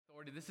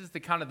This is the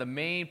kind of the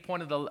main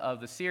point of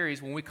the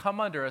series. When we come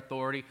under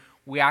authority,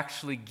 we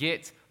actually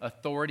get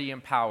authority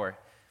and power.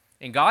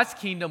 In God's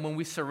kingdom, when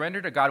we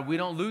surrender to God, we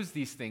don't lose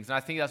these things. And I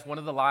think that's one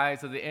of the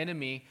lies of the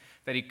enemy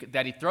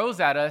that he throws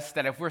at us,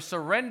 that if we're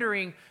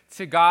surrendering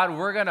to God,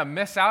 we're going to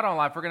miss out on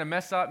life. We're going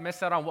to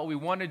miss out on what we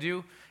want to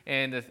do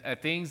and the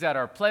things that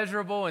are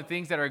pleasurable and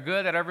things that are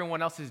good that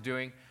everyone else is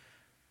doing.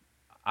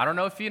 I don't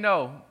know if you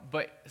know,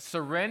 but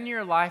surrender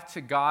your life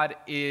to God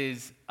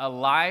is a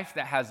life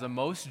that has the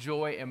most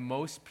joy and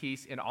most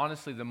peace and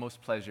honestly the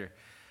most pleasure.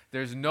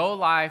 There's no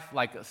life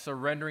like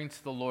surrendering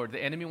to the Lord.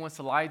 The enemy wants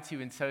to lie to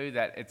you and tell you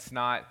that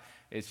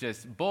it's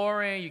just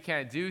boring, you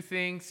can't do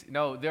things.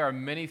 No, there are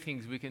many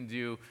things we can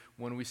do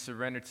when we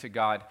surrender to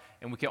God,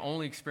 and we can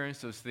only experience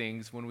those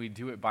things when we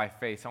do it by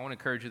faith. So I want to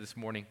encourage you this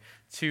morning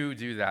to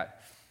do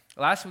that.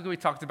 Last week we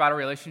talked about our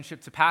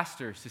relationship to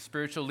pastors, to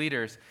spiritual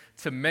leaders,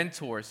 to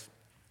mentors.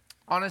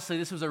 Honestly,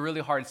 this was a really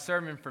hard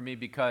sermon for me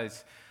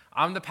because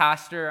I'm the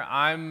pastor.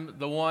 I'm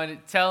the one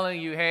telling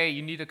you, hey,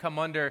 you need to come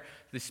under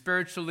the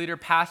spiritual leader,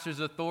 pastor's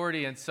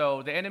authority. And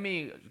so the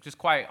enemy, just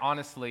quite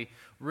honestly,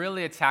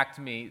 really attacked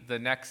me the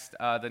next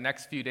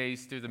few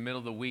days through the middle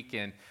of the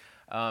weekend.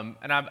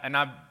 And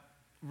I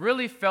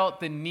really felt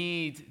the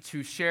need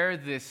to share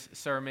this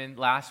sermon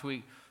last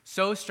week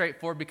so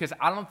straightforward because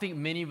I don't think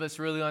many of us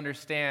really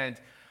understand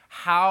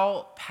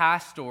how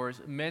pastors,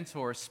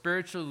 mentors,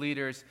 spiritual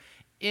leaders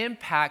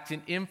impact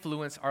and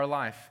influence our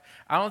life.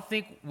 I don't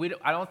think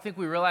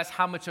we realize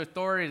how much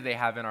authority they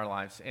have in our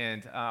lives.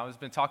 And I was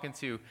talking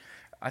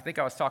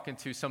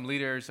to some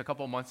leaders a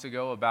couple of months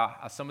ago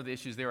about some of the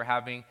issues they were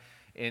having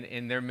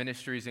in their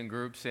ministries and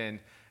groups,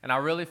 and I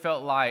really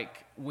felt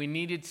like we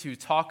needed to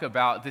talk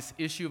about this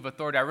issue of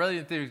authority. I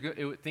really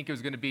didn't think it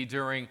was going to be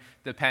during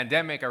the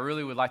pandemic. I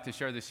really would like to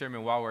share this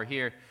sermon while we're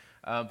here,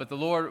 but the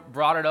Lord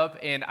brought it up,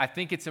 and I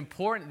think it's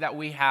important that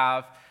we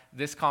have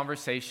this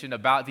conversation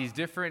about these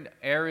different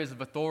areas of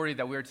authority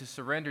that we are to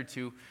surrender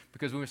to,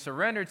 because when we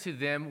surrender to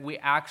them, we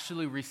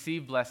actually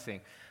receive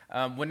blessing.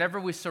 Whenever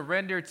we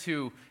surrender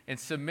to and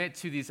submit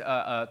to these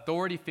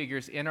authority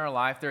figures in our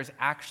life, there's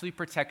actually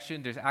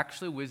protection, there's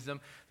actually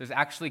wisdom, there's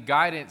actually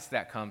guidance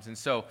that comes. And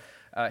so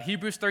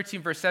Hebrews 13,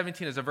 verse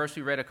 17 is a verse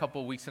we read a couple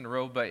of weeks in a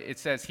row, but it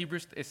says,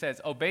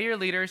 obey your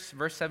leaders,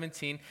 verse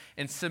 17,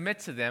 and submit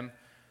to them,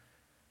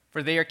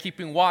 for they are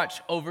keeping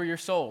watch over your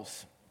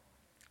souls,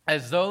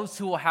 as those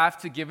who will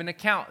have to give an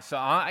account. So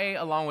I,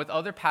 along with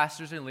other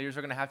pastors and leaders,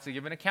 are going to have to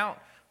give an account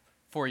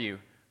for you.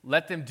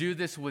 Let them do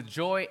this with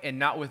joy and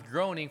not with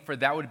groaning, for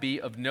that would be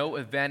of no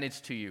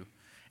advantage to you.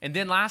 And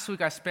then last week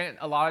I spent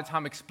a lot of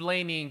time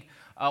explaining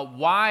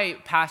why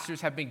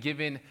pastors have been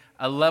given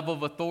a level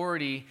of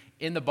authority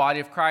in the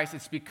body of Christ.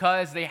 It's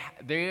because they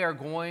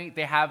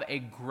have a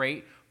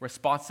great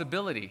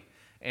responsibility.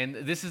 And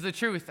this is the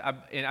truth.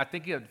 And I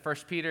think in 1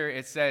 Peter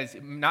it says,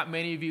 not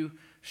many of you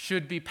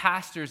should be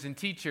pastors and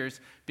teachers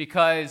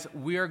because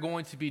we are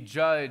going to be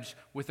judged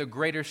with a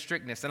greater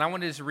strictness. And I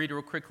want to just read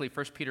real quickly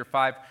 1 Peter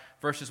 5,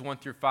 verses 1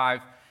 through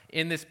 5.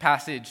 In this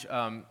passage,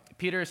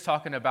 Peter is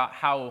talking about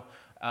how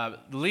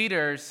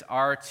leaders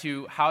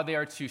how they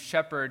are to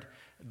shepherd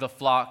the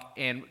flock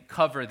and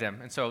cover them.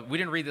 And so we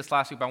didn't read this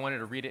last week, but I wanted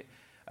to read it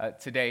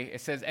today.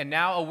 It says, and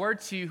now a word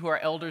to you who are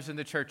elders in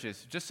the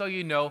churches. Just so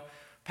you know,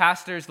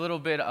 pastors, a little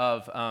bit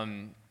of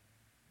I'm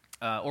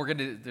going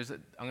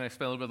to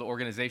explain a little bit of the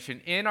organization.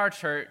 In our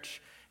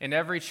church, in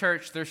every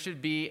church, there should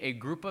be a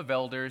group of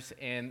elders,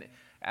 and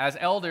as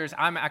elders,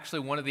 I'm actually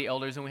one of the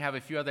elders, and we have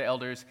a few other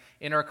elders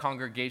in our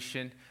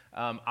congregation.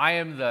 I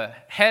am the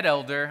head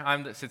elder,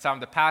 since I'm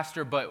the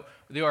pastor, but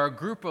there are a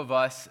group of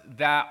us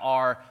that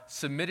are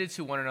submitted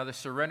to one another,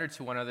 surrendered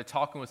to one another,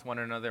 talking with one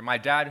another. My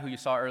dad, who you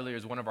saw earlier,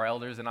 is one of our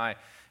elders, and I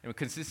am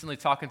consistently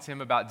talking to him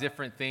about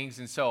different things,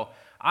 and so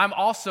I'm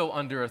also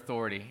under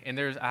authority. And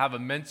I have a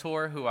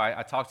mentor who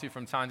I talk to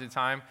from time to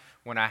time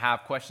when I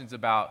have questions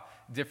about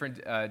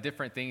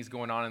different things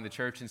going on in the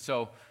church, and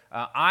so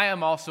I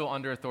am also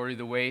under authority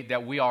the way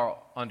that we are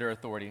under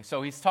authority.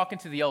 So he's talking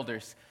to the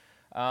elders.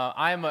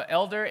 I am an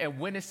elder and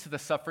witness to the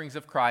sufferings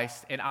of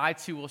Christ, and I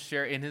too will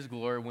share in his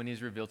glory when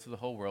he's revealed to the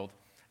whole world.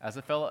 As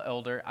a fellow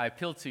elder, I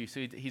appeal to you.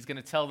 So he's going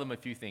to tell them a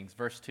few things.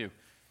 Verse 2.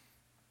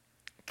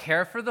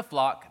 Care for the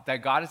flock that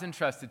God has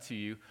entrusted to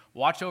you.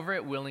 Watch over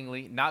it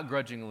willingly, not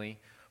grudgingly,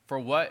 for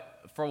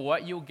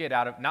what you'll get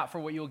out of, not for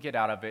what you'll get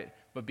out of it,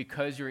 but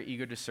because you're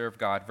eager to serve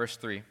God. Verse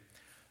 3.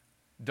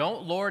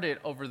 Don't lord it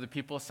over the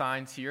people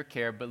assigned to your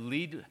care, but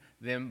lead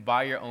them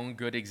by your own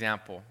good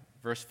example.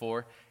 Verse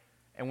 4.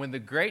 And when the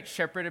great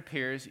shepherd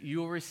appears, you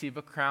will receive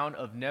a crown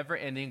of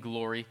never-ending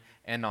glory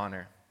and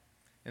honor.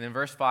 And then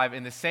verse 5,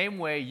 in the same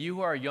way, you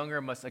who are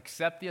younger must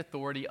accept the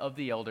authority of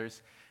the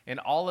elders, and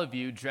all of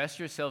you dress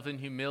yourselves in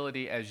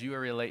humility as you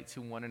relate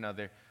to one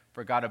another.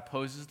 For God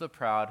opposes the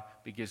proud,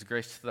 but gives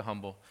grace to the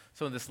humble.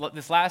 So in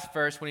this last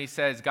verse, when he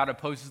says God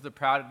opposes the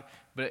proud,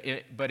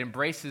 but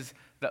embraces,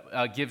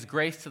 gives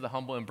grace to the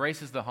humble,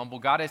 embraces the humble,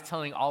 God is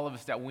telling all of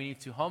us that we need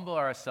to humble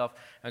ourselves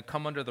and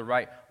come under the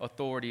right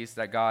authorities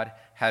that God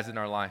has in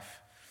our life.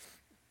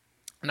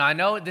 Now, I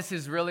know this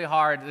is really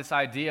hard. This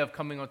idea of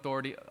coming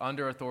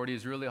under authority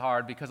is really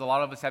hard because a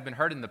lot of us have been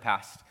hurt in the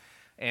past.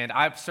 And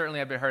I've certainly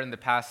have been hurt in the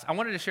past. I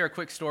wanted to share a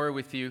quick story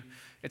with you.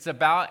 It's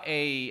about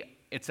a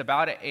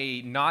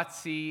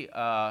Nazi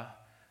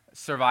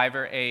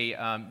survivor,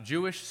 a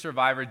Jewish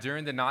survivor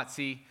during the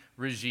Nazi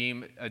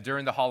regime,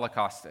 during the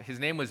Holocaust. His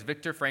name was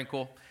Viktor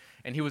Frankl,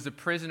 and he was a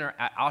prisoner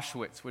at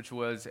Auschwitz, which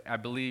was, I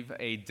believe,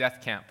 a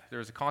death camp. There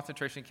was a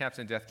concentration camps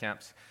and death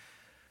camps.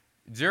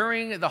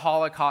 During the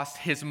Holocaust,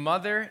 his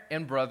mother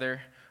and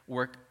brother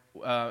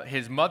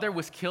his mother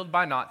was killed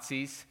by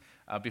Nazis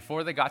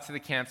before they got to the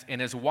camps,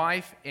 and his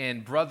wife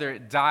and brother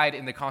died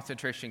in the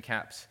concentration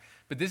camps.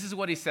 But this is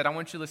what he said. I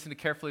want you to listen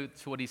carefully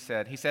to what he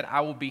said. He said, "I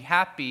will be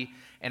happy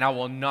and I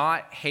will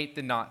not hate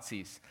the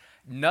Nazis.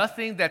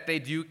 Nothing that they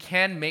do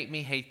can make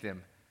me hate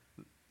them."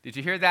 Did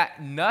you hear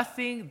that?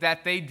 Nothing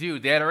that they do.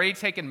 They had already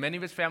taken many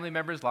of his family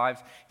members'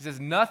 lives. He says,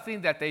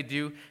 nothing that they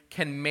do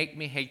can make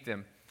me hate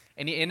them.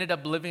 And he ended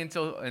up living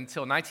until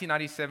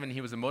 1997. He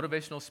was a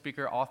motivational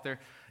speaker, author,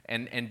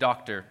 and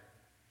doctor.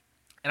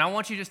 And I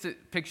want you just to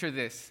picture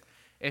this.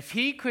 If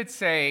he could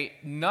say,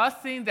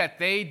 nothing that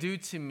they do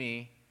to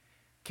me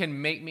can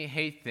make me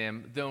hate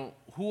them, then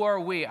who are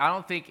we? I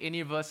don't think any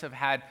of us have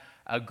had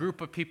a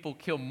group of people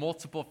kill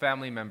multiple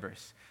family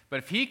members. But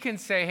if he can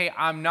say, hey,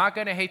 I'm not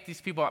going to hate these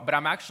people, but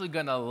I'm actually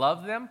going to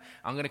love them,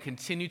 I'm going to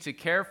continue to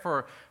care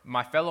for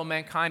my fellow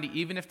mankind,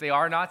 even if they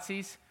are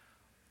Nazis,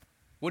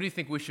 what do you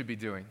think we should be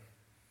doing?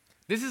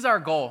 This is our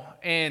goal,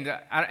 and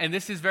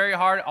this is very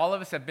hard. All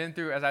of us have been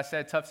through, as I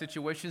said, tough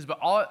situations, but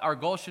our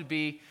goal should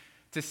be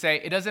to say,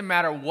 it doesn't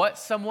matter what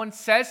someone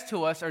says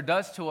to us or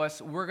does to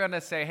us, we're going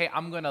to say, hey,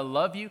 I'm going to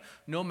love you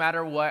no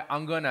matter what.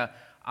 I'm going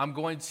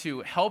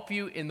to help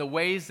you in the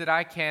ways that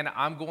I can.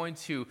 I'm going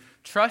to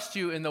trust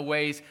you in the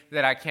ways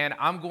that I can.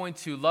 I'm going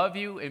to love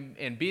you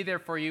and be there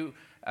for you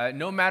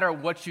no matter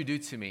what you do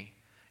to me.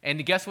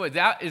 And guess what?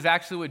 That is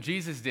actually what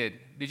Jesus did.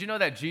 Did you know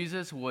that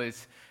Jesus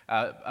was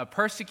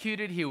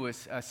persecuted? He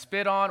was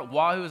spit on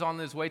while he was on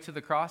his way to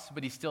the cross,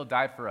 but he still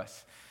died for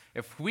us.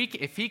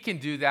 If he can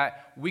do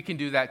that, we can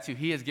do that too.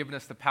 He has given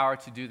us the power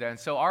to do that. And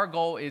so our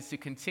goal is to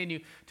continue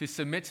to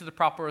submit to the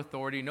proper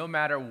authority no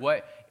matter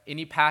what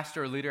any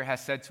pastor or leader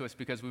has said to us,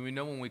 because we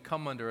know when we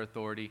come under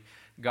authority,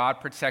 God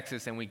protects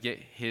us and we get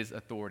his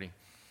authority.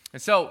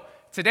 And so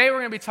today we're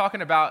going to be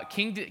talking about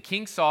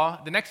King Saul.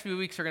 The next few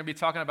weeks are going to be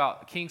talking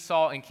about King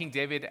Saul and King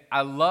David.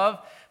 I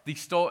love the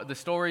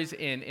stories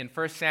in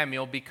 1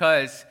 Samuel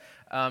because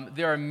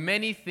there are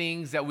many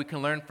things that we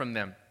can learn from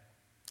them.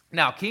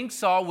 Now, King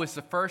Saul was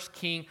the first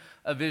king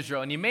of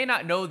Israel. And you may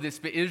not know this,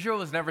 but Israel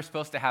was never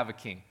supposed to have a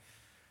king.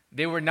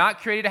 They were not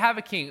created to have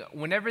a king.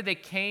 Whenever they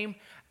came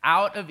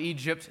out of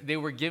Egypt, they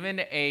were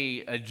given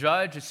a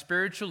judge, a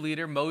spiritual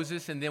leader,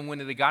 Moses, and then when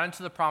they got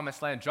into the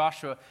promised land,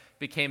 Joshua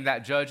became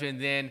that judge, and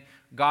then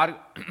God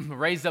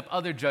raised up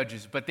other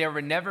judges, but they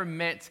were never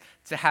meant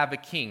to have a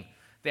king.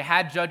 They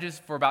had judges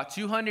for about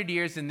 200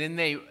 years, and then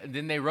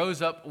they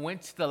rose up,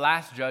 went to the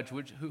last judge,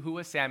 who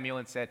was Samuel,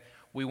 and said,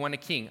 we want a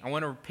king. I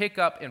want to pick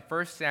up in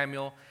 1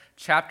 Samuel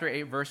chapter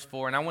 8, verse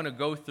 4, and I want to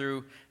go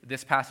through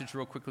this passage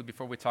real quickly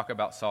before we talk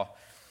about Saul.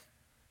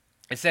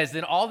 It says,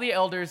 then all the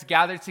elders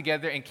gathered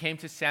together and came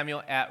to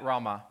Samuel at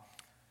Ramah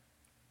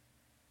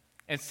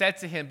and said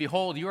to him,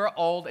 behold, you are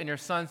old and your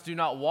sons do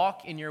not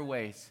walk in your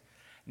ways.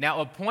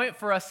 Now appoint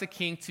for us a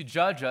king to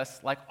judge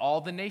us like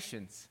all the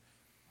nations.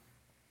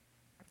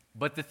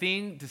 But the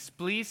thing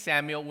displeased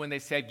Samuel when they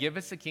said, give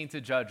us a king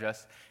to judge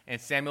us. And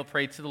Samuel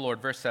prayed to the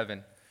Lord. Verse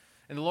 7.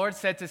 And the Lord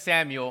said to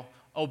Samuel,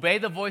 obey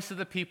the voice of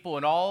the people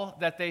and all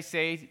that they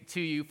say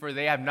to you, for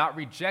they have not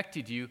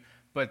rejected you,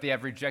 but they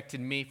have rejected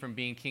me from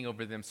being king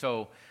over them.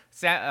 So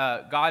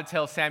God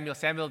tells Samuel,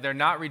 they're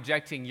not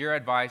rejecting your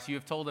advice. You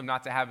have told them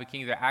not to have a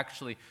king. They're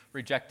actually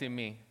rejecting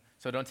me.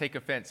 So don't take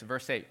offense.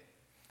 Verse 8.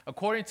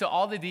 According to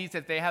all the deeds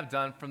that they have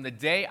done from the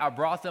day I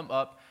brought them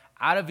up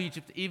out of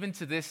Egypt, even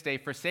to this day,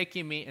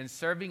 forsaking me and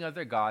serving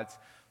other gods,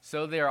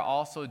 so they are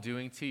also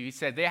doing to you. He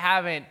said, they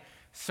haven't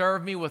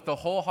served me with the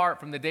whole heart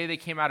from the day they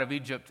came out of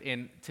Egypt,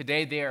 and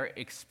today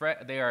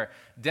they are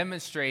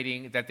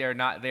demonstrating that they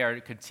are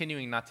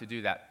continuing not to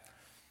do that.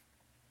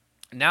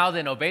 Now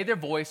then, obey their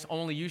voice,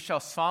 only you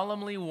shall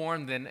solemnly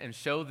warn them and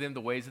show them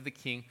the ways of the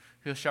king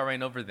who shall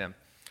reign over them.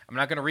 I'm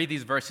not going to read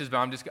these verses, but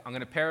I'm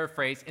going to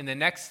paraphrase. In the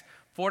next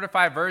 4 to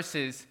 5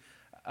 verses,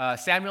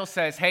 Samuel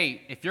says,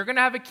 hey, if you're going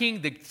to have a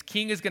king, the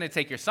king is going to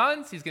take your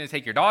sons, he's going to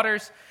take your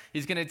daughters,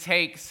 he's going to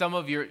take some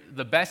of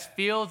the best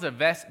fields, the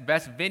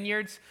best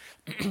vineyards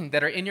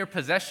that are in your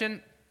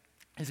possession.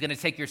 He's going to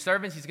take your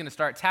servants, he's going to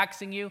start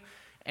taxing you,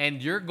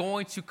 and you're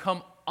going to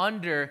come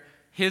under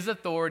his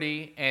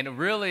authority and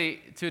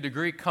really, to a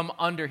degree, come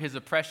under his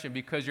oppression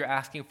because you're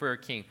asking for a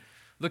king.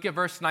 Look at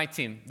verse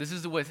 19.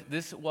 This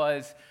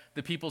was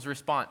the people's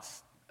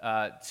response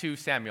to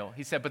Samuel.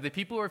 He said, but the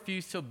people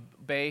refused to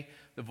obey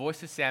the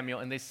voice of Samuel,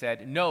 and they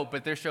said, no,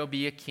 but there shall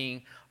be a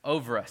king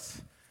over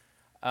us.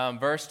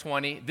 Verse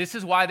 20, this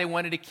is why they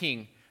wanted a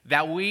king,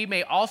 that we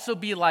may also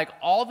be like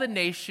all the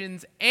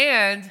nations,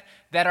 and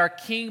that our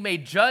king may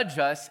judge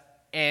us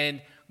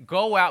and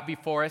go out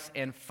before us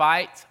and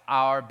fight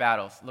our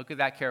battles. Look at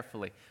that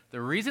carefully.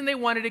 The reason they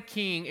wanted a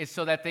king is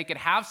so that they could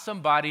have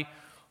somebody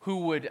who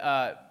would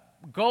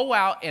go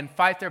out and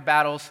fight their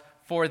battles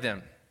for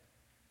them.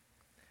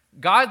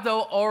 God,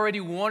 though,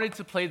 already wanted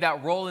to play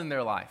that role in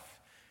their life.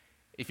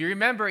 If you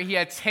remember, he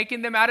had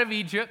taken them out of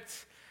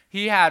Egypt.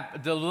 He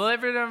had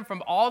delivered them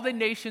from all the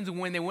nations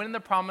when they went in the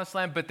promised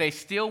land, but they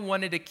still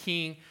wanted a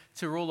king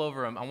to rule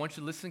over them. I want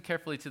you to listen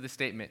carefully to the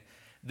statement.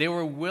 They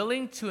were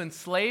willing to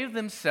enslave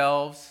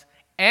themselves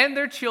and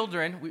their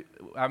children,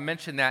 I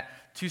mentioned that,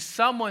 to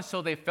someone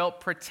so they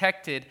felt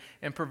protected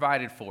and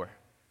provided for.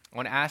 I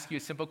want to ask you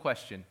a simple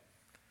question.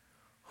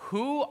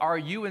 Who are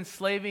you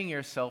enslaving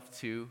yourself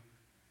to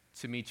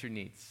meet your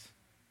needs?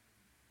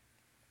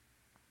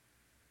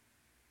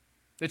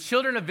 The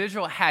children of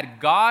Israel had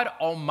God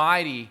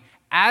Almighty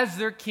as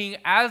their king,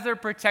 as their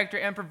protector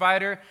and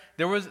provider.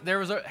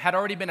 Had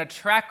already been a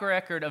track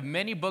record of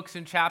many books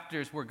and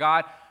chapters where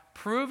God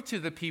proved to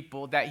the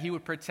people that he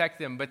would protect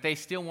them, but they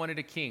still wanted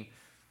a king.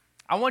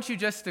 I want you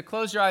just to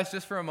close your eyes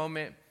just for a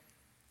moment.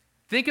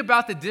 Think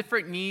about the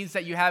different needs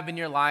that you have in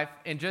your life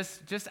and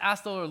just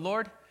ask the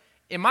Lord,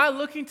 am I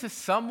looking to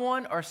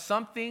someone or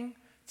something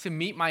to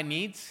meet my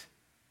needs?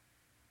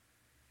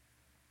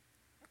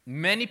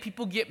 Many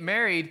people get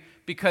married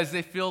because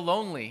they feel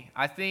lonely.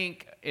 I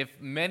think if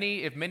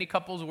many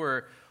couples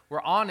were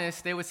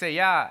honest, they would say,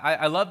 yeah,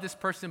 I love this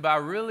person, but I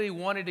really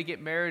wanted to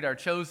get married or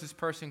chose this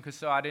person because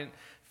so I didn't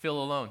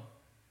feel alone.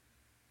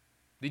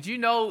 Did you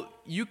know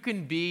you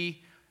can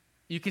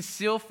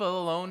still feel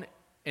alone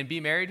and be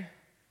married?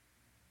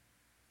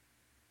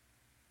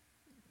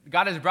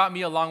 God has brought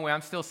me a long way.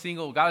 I'm still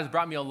single. God has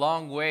brought me a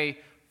long way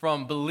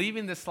from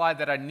believing this lie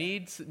that I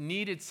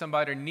needed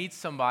somebody or need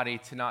somebody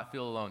to not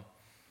feel alone.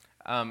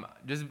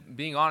 Just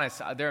being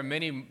honest, there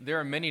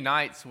are many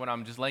nights when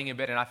I'm just laying in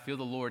bed and I feel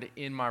the Lord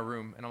in my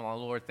room, and I'm like,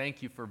 Lord,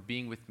 thank you for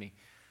being with me.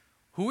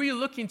 Who are you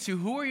looking to?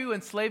 Who are you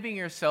enslaving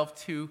yourself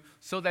to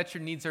so that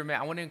your needs are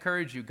met? I want to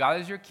encourage you. God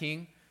is your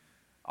king.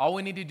 All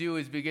we need to do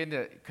is begin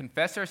to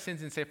confess our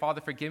sins and say, Father,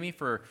 forgive me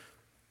for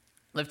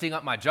lifting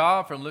up my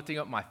job, for lifting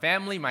up my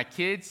family, my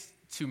kids,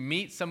 to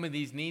meet some of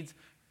these needs.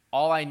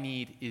 All I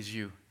need is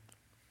you.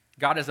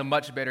 God is a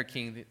much better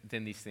king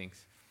than these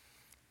things.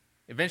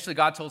 Eventually,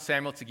 God told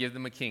Samuel to give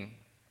them a king.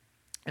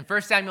 In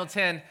 1 Samuel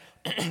 10,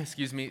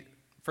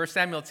 1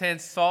 Samuel 10,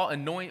 Saul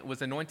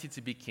was anointed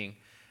to be king.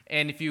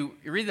 And if you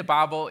read the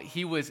Bible,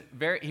 he was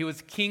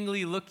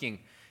kingly looking.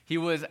 He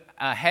was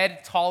a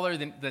head taller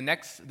than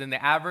the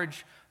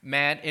average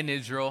man in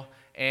Israel,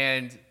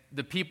 and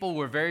the people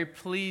were very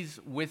pleased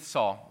with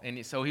Saul,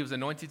 and so he was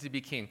anointed to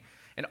be king.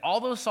 And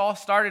although Saul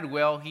started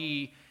well,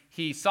 he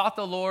sought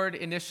the Lord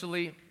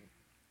initially.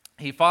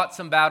 He fought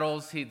some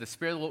battles. The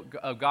Spirit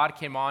of God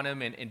came on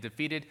him and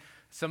defeated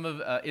some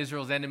of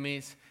Israel's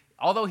enemies.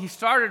 Although he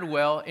started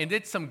well and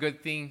did some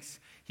good things,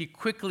 he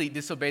quickly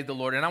disobeyed the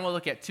Lord. And I want to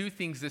look at two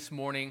things this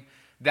morning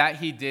that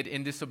he did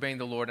in disobeying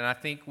the Lord. And I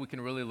think we can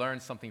really learn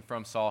something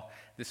from Saul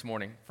this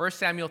morning. 1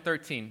 Samuel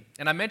 13.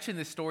 And I mentioned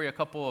this story a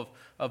couple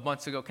of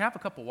months ago. Can I have a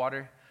cup of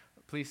water,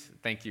 please?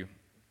 Thank you.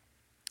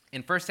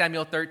 In 1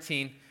 Samuel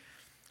 13,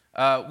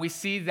 we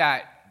see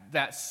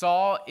that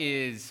Saul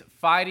is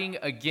fighting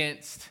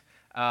against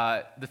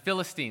the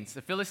Philistines.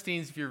 The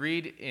Philistines, if you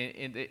read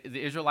in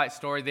the Israelite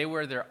story, they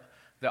were the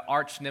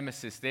arch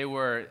nemesis. They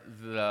were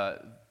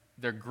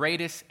their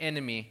greatest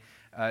enemy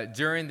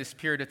during this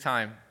period of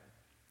time.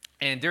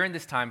 And during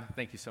this time,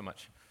 thank you so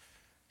much.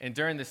 And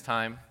during this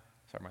time,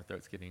 sorry, my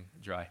throat's getting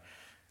dry.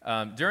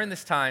 During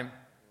this time,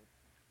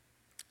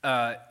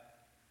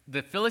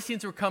 the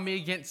Philistines were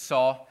coming against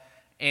Saul,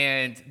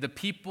 and the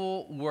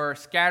people were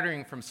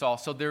scattering from Saul.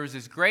 So there was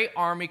this great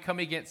army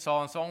coming against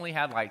Saul, and Saul only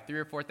had like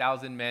 3,000 or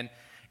 4,000 men.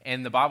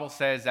 And the Bible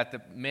says that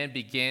the men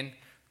began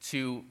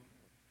to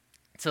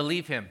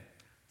leave him.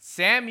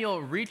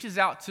 Samuel reaches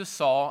out to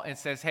Saul and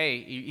says,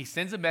 hey, he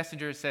sends a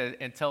messenger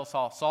and tells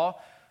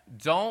Saul,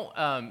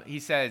 he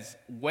says,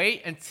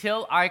 wait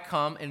until I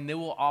come and then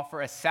we'll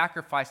offer a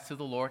sacrifice to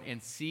the Lord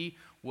and see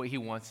what he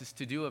wants us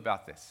to do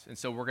about this. And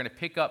so we're going to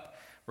pick up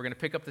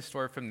the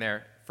story from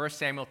there. 1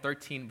 Samuel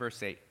 13,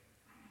 verse 8.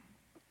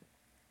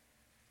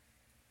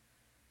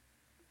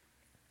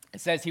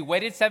 It says, he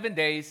waited 7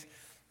 days,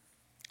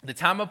 the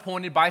time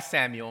appointed by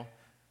Samuel,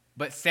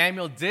 but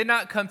Samuel did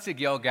not come to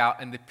Gilgal,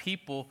 and the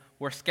people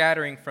were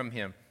scattering from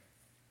him.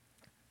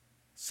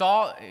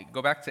 Saul,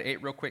 go back to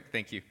 8 real quick,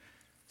 thank you.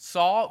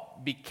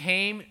 Saul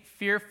became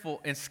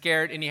fearful and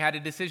scared, and he had a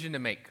decision to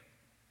make.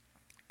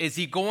 Is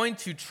he going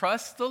to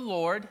trust the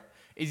Lord?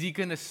 Is he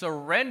going to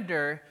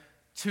surrender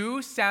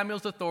to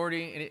Samuel's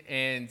authority?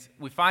 And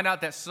we find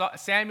out that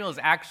Samuel is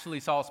actually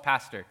Saul's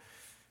pastor,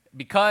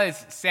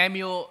 because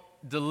Samuel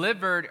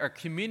delivered or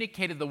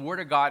communicated the word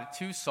of God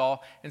to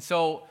Saul. And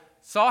so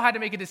Saul had to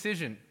make a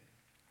decision.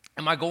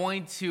 Am I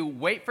going to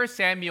wait for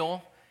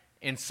Samuel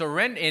and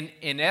surrender,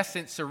 in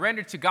essence,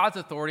 surrender to God's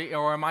authority,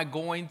 or am I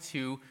going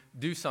to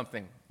do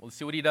something? Well, let's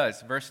see what he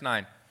does. Verse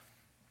 9.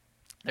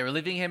 They were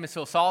leaving him, and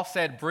so Saul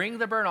said, bring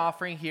the burnt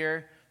offering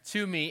here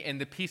to me and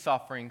the peace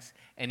offerings,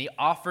 and he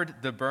offered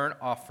the burnt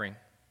offering.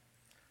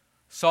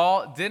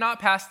 Saul did not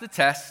pass the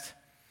test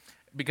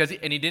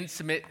and he didn't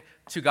submit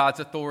to God's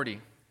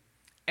authority.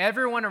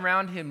 Everyone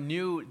around him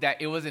knew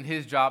that it wasn't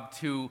his job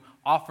to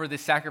offer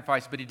this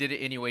sacrifice, but he did it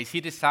anyways.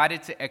 He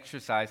decided to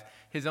exercise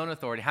his own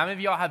authority. How many of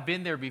y'all have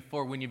been there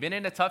before when you've been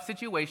in a tough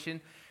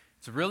situation?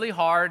 It's really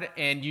hard,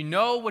 and you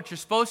know what you're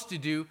supposed to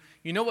do.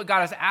 You know what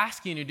God is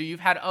asking you to do. You've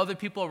had other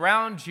people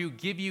around you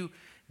give you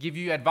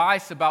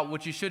advice about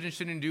what you should and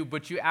shouldn't do,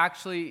 but you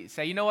actually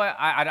say, you know what,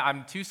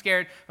 I'm too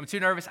scared, I'm too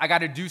nervous, I got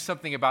to do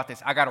something about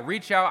this. I got to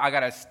reach out, I got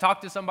to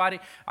talk to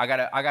somebody, I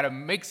got to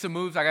make some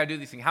moves, I got to do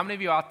these things. How many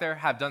of you out there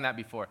have done that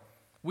before?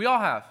 We all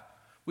have.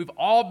 We've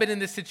all been in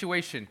this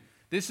situation.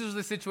 This is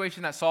the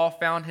situation that Saul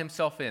found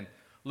himself in.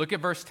 Look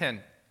at verse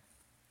 10.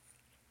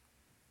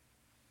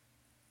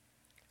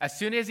 As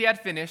soon as he had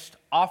finished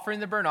offering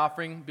the burnt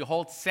offering,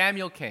 behold,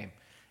 Samuel came,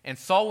 and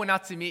Saul went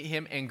out to meet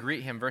him and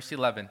greet him. Verse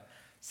 11.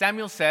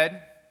 Samuel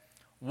said,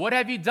 "What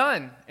have you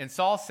done?" And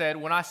Saul said,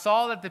 "When I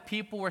saw that the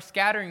people were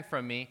scattering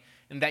from me,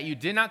 and that you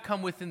did not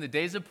come within the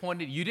days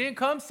appointed." You didn't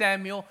come,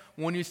 Samuel,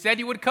 when you said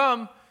you would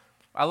come.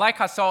 I like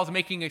how Saul's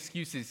making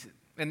excuses.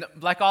 And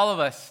like all of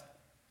us,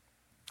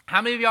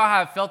 how many of y'all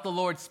have felt the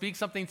Lord speak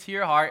something to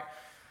your heart,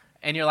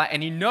 and you're like,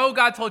 and you know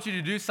God told you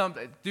to do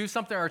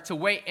something or to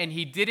wait, and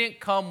he didn't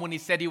come when he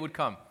said he would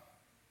come?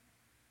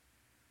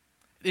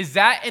 Is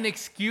that an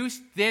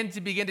excuse then to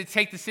begin to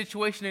take the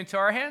situation into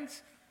our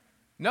hands?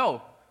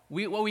 No.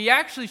 What we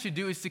actually should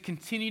do is to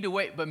continue to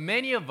wait. But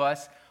many of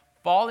us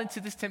fall into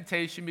this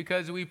temptation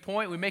because we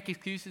make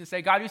excuses and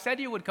say, God, you said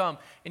you would come,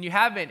 and you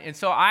haven't, and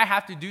so I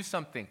have to do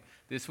something.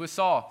 This was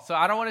Saul. So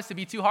I don't want us to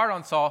be too hard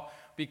on Saul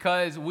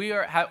because we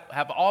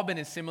have all been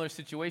in similar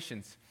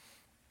situations.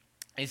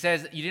 He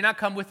says, you did not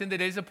come within the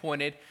days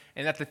appointed,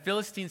 and that the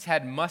Philistines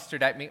had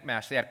mustered at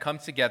Michmash. They had come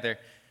together.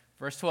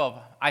 Verse 12,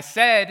 I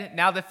said,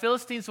 now the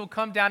Philistines will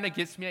come down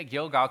against me at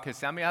Gilgal, because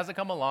Samuel hasn't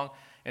come along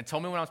and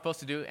told me what I'm supposed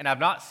to do, and I've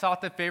not sought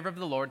the favor of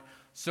the Lord.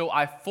 So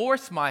I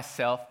forced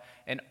myself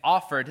and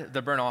offered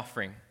the burnt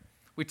offering.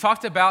 We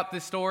talked about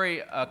this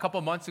story a couple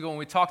of months ago when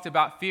we talked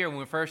about fear, when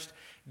we were first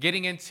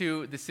getting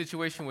into the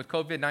situation with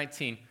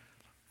COVID-19.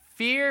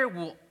 Fear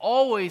will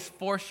always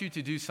force you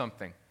to do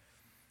something.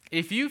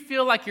 If you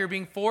feel like you're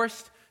being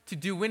forced to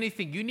do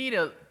anything, you need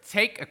to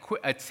take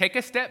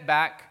a step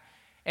back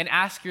and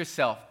ask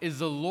yourself, is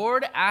the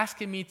Lord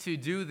asking me to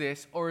do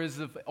this, or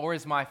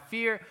is my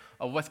fear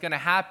of what's going to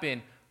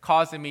happen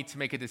causing me to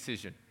make a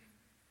decision?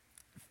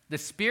 The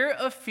spirit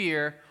of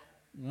fear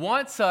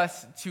wants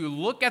us to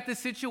look at the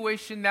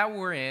situation that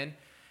we're in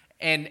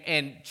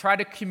and try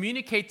to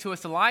communicate to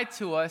us, lie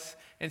to us,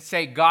 and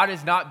say, God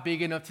is not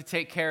big enough to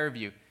take care of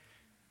you.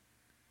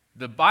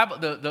 The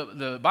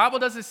Bible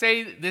doesn't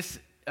say this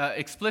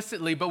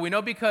explicitly, but we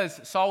know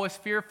because Saul was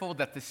fearful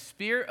that the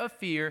spirit of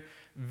fear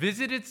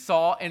visited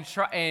Saul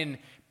and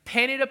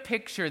painted a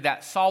picture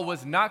that Saul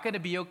was not going to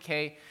be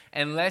okay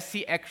unless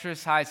he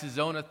exercised his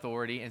own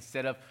authority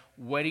instead of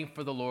waiting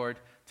for the Lord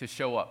to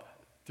show up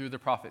through the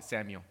prophet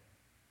Samuel.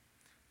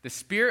 The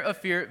spirit of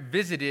fear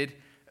visited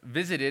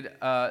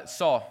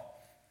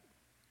Saul.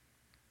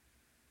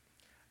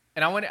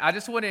 And I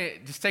just want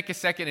to take a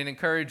second and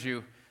encourage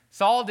you.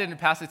 Saul didn't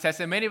pass the test,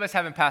 and many of us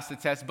haven't passed the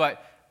test,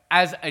 but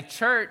as a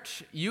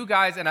church, you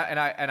guys, and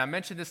I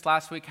mentioned this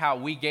last week, how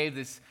we gave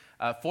this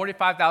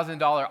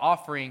 $45,000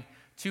 offering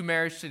to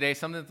Marriage Today,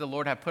 something that the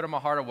Lord had put on my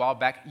heart a while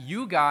back.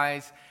 You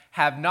guys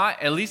have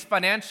not, at least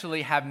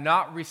financially, have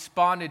not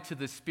responded to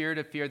the spirit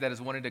of fear that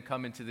has wanted to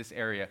come into this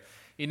area.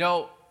 You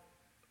know,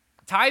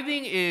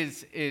 tithing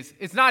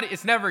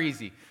it's never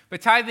easy,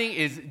 but tithing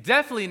is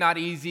definitely not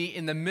easy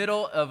in the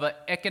middle of an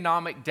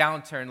economic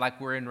downturn like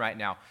we're in right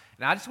now.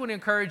 And I just want to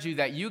encourage you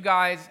that you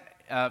guys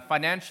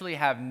financially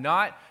have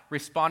not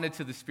responded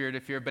to the spirit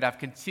of fear, but have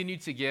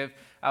continued to give.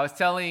 I was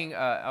telling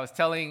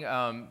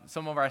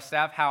some of our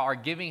staff how our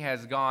giving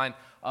has gone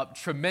up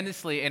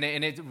tremendously, and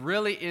it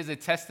really is a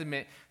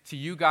testament to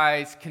you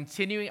guys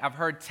continuing. I've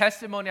heard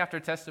testimony after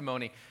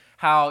testimony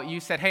how you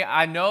said, hey,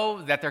 I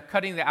know that they're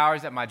cutting the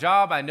hours at my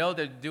job. I know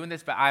they're doing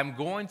this, but I'm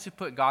going to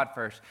put God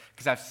first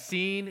because I've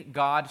seen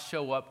God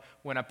show up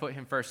when I put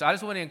him first. So I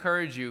just want to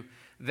encourage you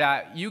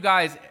that you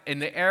guys in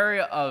the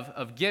area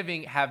of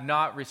giving have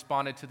not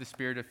responded to the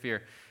spirit of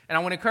fear. And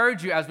I want to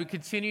encourage you as we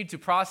continue to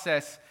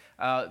process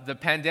the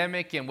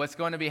pandemic and what's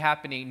going to be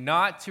happening,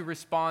 not to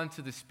respond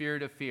to the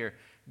spirit of fear.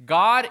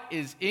 God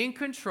is in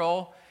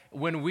control.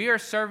 When we are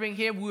serving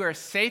him, we are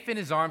safe in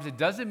his arms. It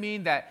doesn't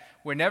mean that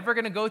we're never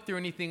going to go through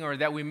anything, or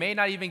that we may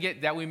not even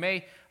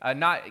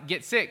not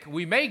get sick.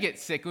 We may get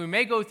sick. We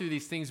may go through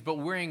these things, but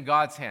we're in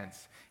God's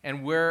hands,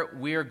 and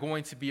we are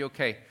going to be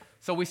okay.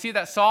 So we see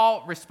that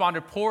Saul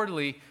responded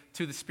poorly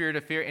to the spirit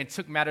of fear and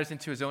took matters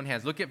into his own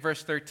hands. Look at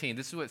verse 13.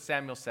 This is what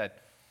Samuel said.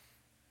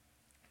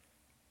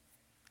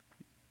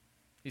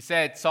 He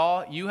said,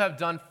 Saul, you have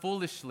done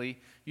foolishly.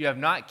 You have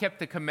not kept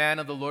the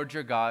command of the Lord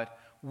your God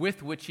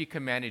with which he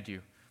commanded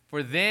you.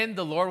 For then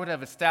the Lord would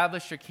have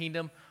established your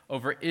kingdom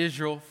over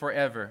Israel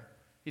forever.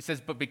 He says,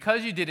 but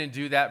because you didn't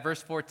do that,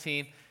 verse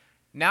 14,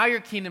 Now your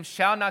kingdom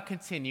shall not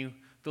continue.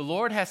 The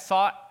Lord has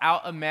sought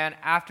out a man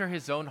after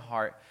his own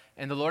heart,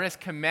 and the Lord has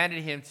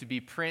commanded him to be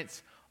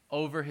prince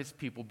over his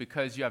people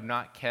because you have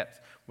not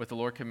kept what the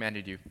Lord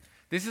commanded you.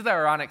 This is the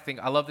ironic thing.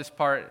 I love this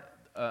part.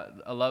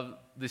 I love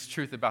this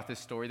truth about this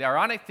story. The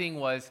ironic thing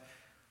was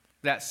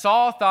that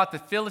Saul thought the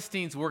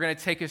Philistines were going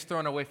to take his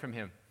throne away from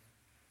him.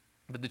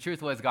 But the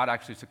truth was God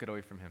actually took it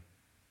away from him.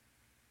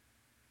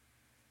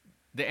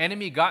 The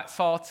enemy got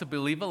Saul to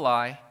believe a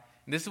lie.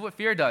 And this is what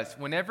fear does.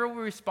 Whenever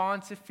we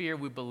respond to fear,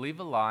 we believe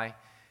a lie.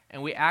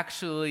 And we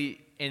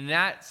actually, in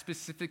that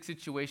specific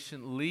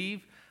situation,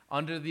 leave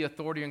under the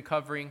authority and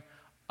covering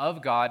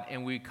of God,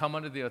 and we come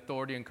under the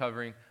authority and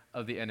covering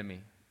of the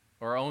enemy,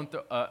 or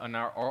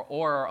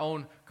our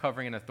own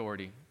covering and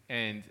authority.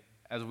 And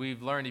as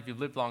we've learned, if you've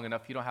lived long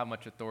enough, you don't have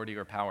much authority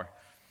or power.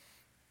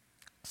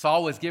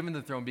 Saul was given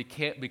the throne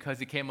because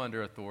he came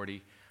under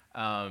authority,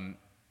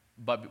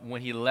 but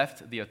when he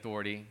left the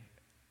authority,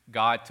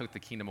 God took the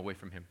kingdom away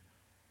from him.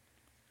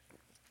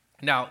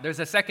 Now, there's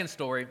a second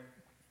story.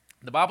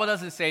 The Bible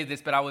doesn't say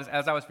this, but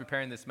as I was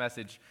preparing this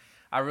message,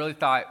 I really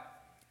thought,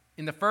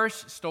 in the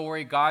first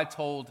story, God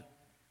told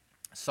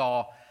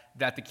Saul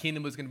that the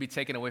kingdom was going to be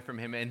taken away from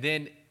him. And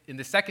then in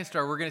the second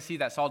story, we're going to see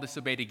that Saul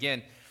disobeyed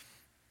again.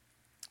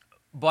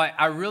 But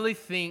I really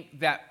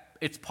think that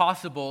it's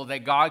possible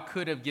that God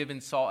could have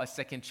given Saul a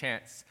second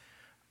chance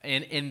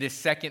in this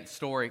second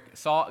story.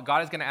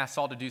 God is going to ask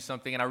Saul to do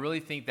something, and I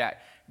really think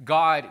that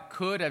God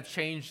could have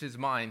changed his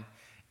mind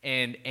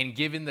and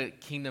given the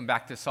kingdom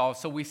back to Saul.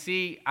 So we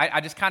see,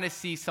 I just kind of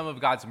see some of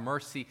God's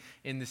mercy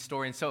in this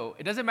story. And so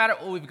it doesn't matter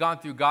what we've gone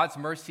through. God's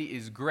mercy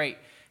is great.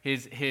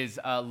 His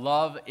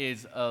love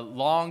is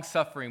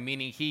long-suffering,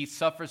 meaning he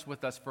suffers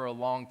with us for a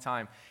long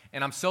time.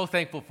 And I'm so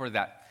thankful for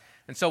that.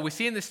 And so we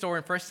see in this story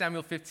in 1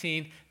 Samuel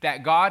 15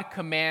 that God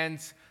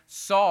commands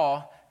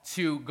Saul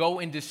to go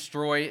and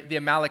destroy the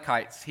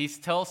Amalekites. He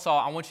tells Saul,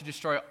 I want you to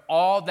destroy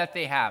all that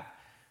they have.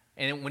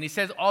 And when he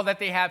says all that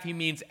they have, he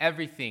means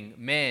everything: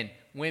 men,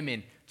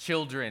 women,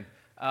 children,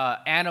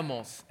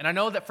 animals. And I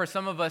know that for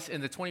some of us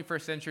in the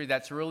 21st century,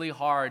 that's really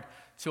hard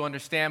to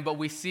understand, but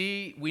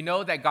we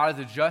know that God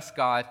is a just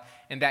God,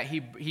 and that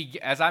he,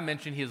 as I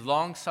mentioned, he is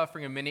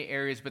long-suffering in many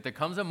areas, but there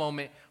comes a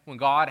moment when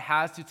God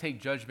has to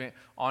take judgment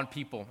on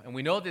people. And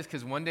we know this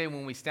because one day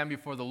when we stand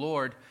before the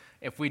Lord,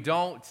 if we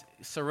don't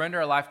surrender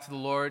our life to the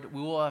Lord,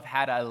 we will have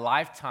had a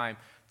lifetime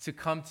to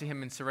come to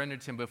him and surrender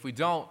to him. But if we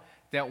don't,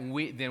 then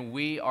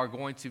we are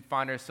going to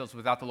find ourselves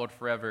without the Lord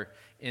forever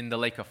in the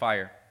lake of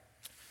fire.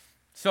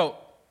 So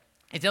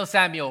he tells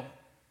Samuel,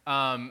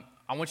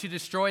 I want you to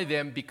destroy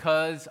them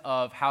because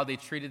of how they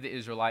treated the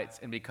Israelites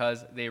and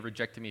because they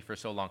rejected me for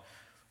so long.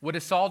 What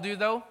does Saul do,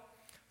 though?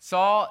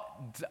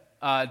 Saul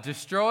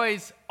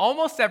destroys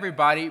almost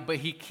everybody, but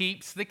he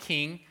keeps the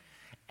king,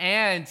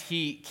 and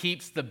he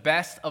keeps the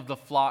best of the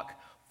flock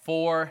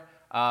for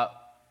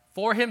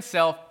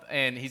himself,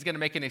 and he's going to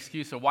make an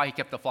excuse of why he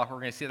kept the flock. We're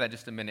going to see that in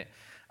just a minute.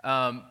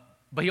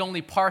 But he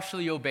only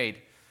partially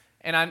obeyed.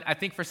 And I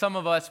think for some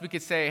of us, we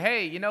could say,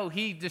 hey,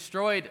 he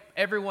destroyed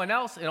everyone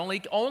else and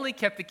only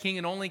kept the king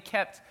and only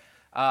kept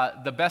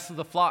the best of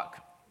the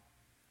flock.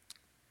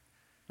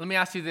 Let me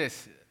ask you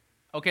this.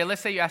 Okay,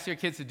 let's say you ask your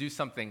kids to do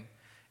something,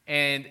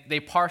 and they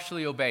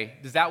partially obey.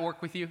 Does that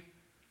work with you?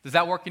 Does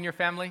that work in your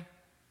family?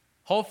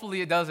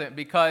 Hopefully it doesn't,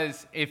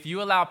 because if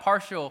you allow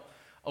partial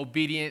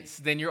obedience,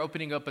 then you're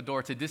opening up a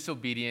door to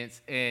disobedience,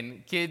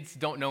 and kids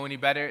don't know any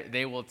better.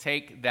 They will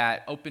take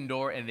that open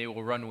door and they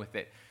will run with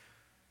it.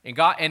 In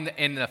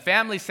the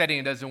family setting,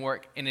 it doesn't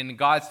work, and in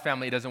God's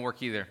family, it doesn't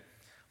work either.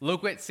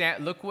 Look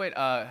what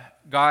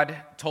God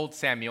told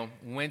Samuel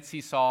once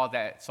he saw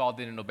that Saul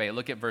didn't obey.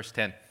 Look at verse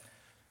 10.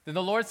 Then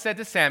the Lord said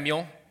to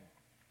Samuel,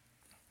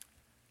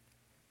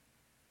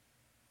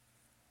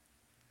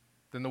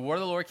 then the word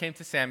of the Lord came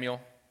to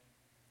Samuel,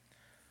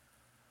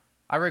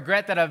 I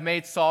regret that I've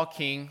made Saul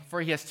king,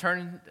 for he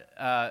turned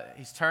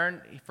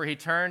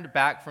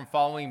back from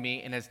following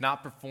me and has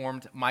not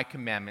performed my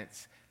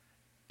commandments.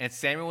 And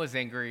Samuel was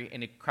angry,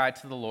 and he cried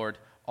to the Lord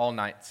all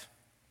night.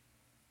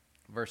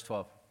 Verse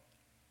 12.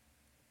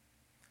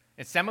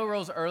 And Samuel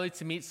rose early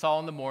to meet Saul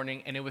in the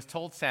morning, and it was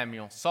told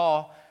Samuel,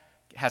 Saul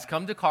has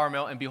come to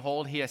Carmel, and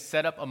behold, he has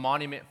set up a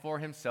monument for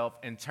himself,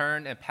 and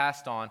turned and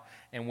passed on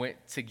and went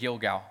to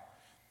Gilgal.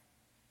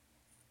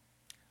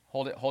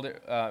 Hold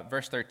it,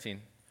 verse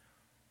 13.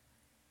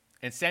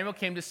 And Samuel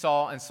came to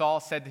Saul, and Saul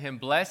said to him,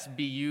 Blessed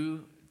be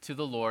you to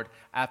the Lord.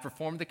 I have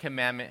performed the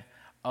commandment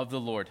of the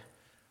Lord.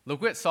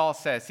 Look what Saul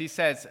says. He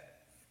says,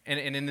 and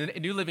in the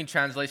New Living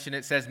Translation,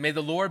 it says, May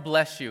the Lord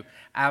bless you.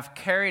 I have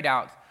carried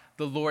out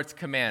the Lord's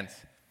commands.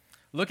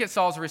 Look at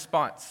Saul's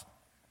response.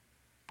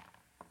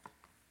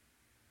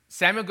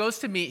 Samuel goes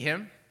to meet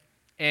him,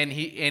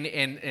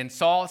 and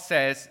Saul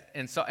says,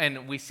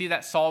 and we see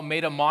that Saul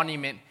made a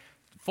monument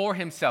for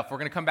himself. We're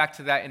going to come back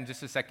to that in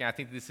just a second. I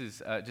think this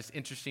is just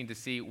interesting to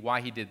see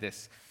why he did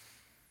this.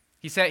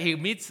 He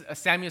meets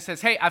Samuel,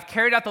 says, hey, I've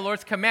carried out the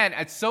Lord's command.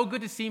 It's so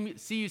good to see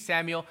you,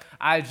 Samuel.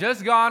 I've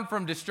just gone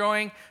from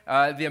destroying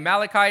the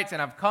Amalekites,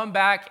 and I've come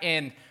back,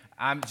 and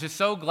I'm just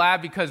so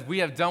glad because we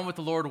have done what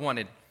the Lord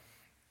wanted.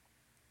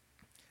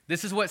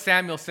 This is what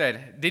Samuel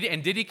said. Did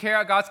he carry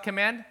out God's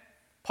command?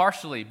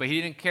 Partially, but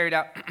he didn't carry it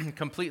out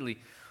completely.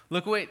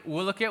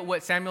 We'll look at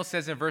what Samuel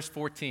says in verse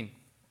 14.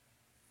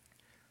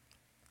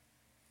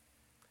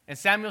 And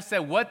Samuel said,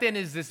 "What then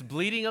is this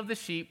bleating of the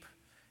sheep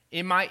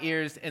in my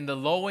ears and the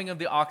lowing of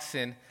the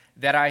oxen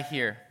that I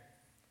hear?"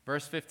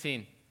 Verse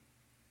 15.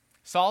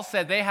 Saul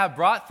said, "They have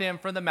brought them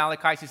from the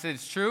Amalekites." He said,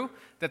 "It's true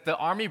that the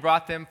army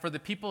brought them, for the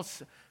people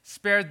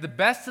spared the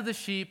best of the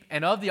sheep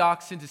and of the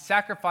oxen to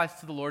sacrifice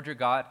to the Lord your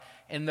God,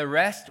 and the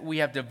rest we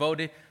have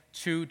devoted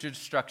to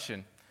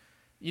destruction."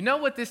 You know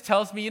what this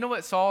tells me? You know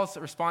what Saul's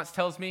response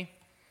tells me?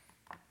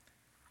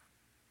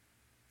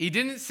 He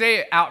didn't say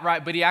it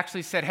outright, but he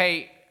actually said,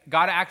 "Hey,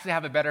 God actually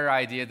have a better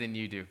idea than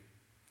you do."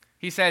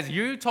 He says,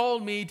 "You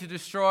told me to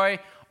destroy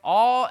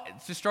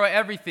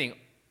everything,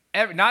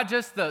 not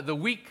just the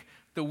weak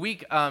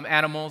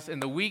animals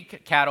and the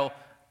weak cattle.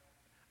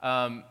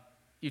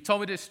 You've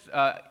told me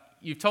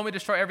to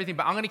destroy everything,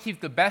 but I'm going to keep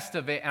the best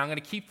of it, and I'm going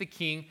to keep the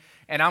king,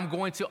 and I'm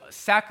going to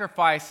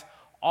sacrifice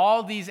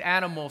all these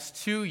animals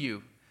to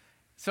you."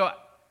 So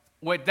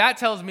what that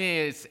tells me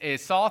is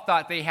Saul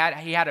thought he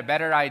had a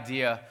better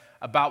idea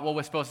about what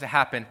was supposed to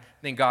happen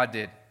than God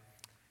did.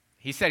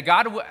 He said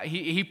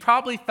he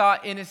probably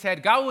thought in his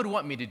head, God would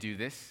want me to do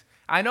this.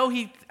 I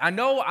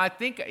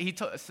think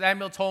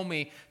Samuel told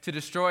me to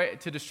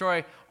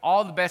destroy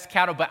all the best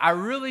cattle, but I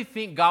really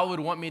think God would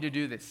want me to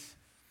do this.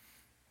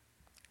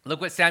 Look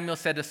what Samuel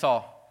said to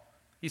Saul.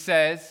 He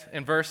says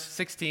in verse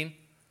 16,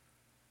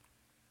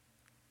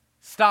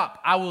 "Stop,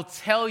 I will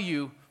tell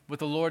you what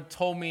the Lord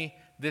told me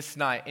this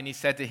night." And he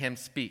said to him,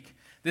 "Speak."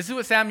 This is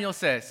what Samuel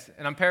says,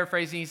 and I'm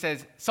paraphrasing. He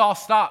says, "Saul,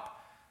 stop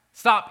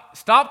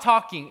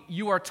talking.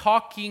 You are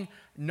talking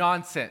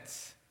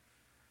nonsense."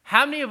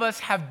 How many of us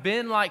have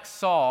been like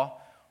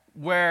Saul,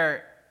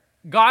 where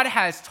God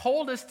has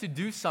told us to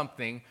do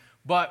something,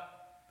 but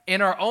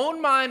in our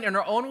own mind, in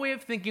our own way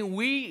of thinking,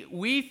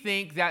 we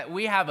think that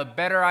we have a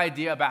better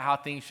idea about how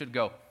things should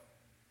go?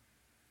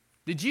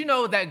 Did you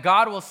know that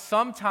God will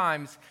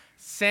sometimes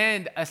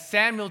send a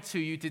Samuel to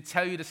you to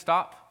tell you to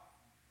stop?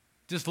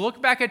 Just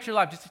look back at your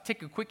life, just to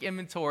take a quick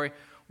inventory.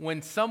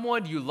 When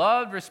someone you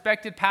loved,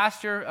 respected,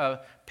 pastor,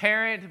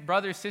 parent,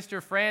 brother, sister,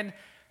 friend,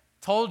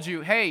 told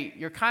you, "Hey,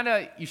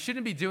 you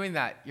shouldn't be doing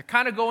that. You're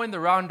kind of going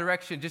the wrong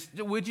direction.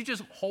 Would you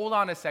just hold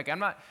on a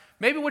second?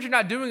 Maybe what you're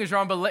not doing is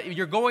wrong, but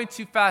you're going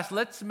too fast.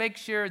 Let's make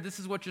sure this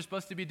is what you're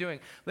supposed to be doing.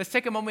 Let's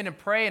take a moment and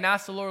pray and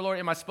ask the Lord,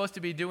 am I supposed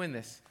to be doing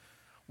this?"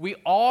 We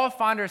all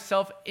find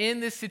ourselves in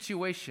this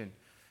situation.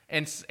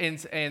 And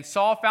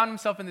Saul found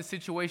himself in this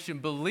situation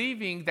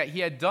believing that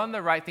he had done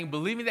the right thing,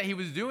 believing that he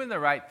was doing the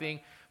right thing,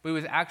 but he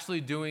was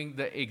actually doing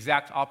the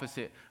exact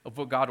opposite of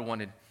what God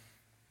wanted.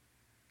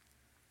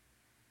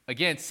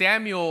 Again,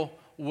 Samuel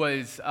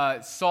was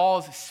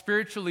Saul's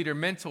spiritual leader,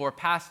 mentor,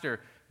 pastor,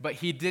 but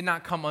he did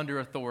not come under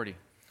authority.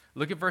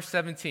 Look at verse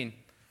 17.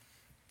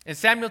 And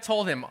Samuel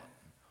told him,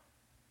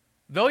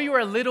 "Though you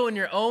are little in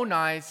your own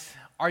eyes,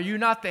 are you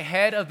not the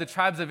head of the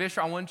tribes of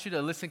Israel?" I want you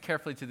to listen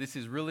carefully to this.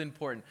 This is really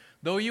important.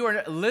 "Though you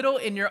are little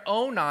in your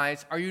own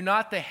eyes, are you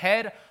not the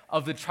head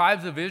of the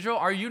tribes of Israel?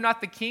 Are you not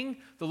the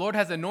king? The Lord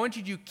has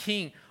anointed you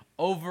king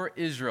over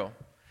Israel."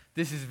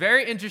 This is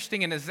very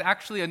interesting, and this is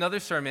actually another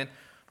sermon.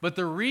 But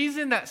the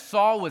reason that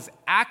Saul was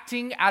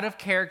acting out of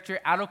character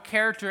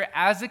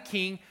as a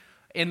king,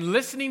 and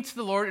listening to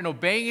the Lord and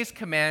obeying his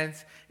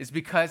commands, is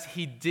because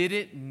he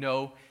didn't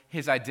know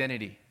his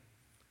identity.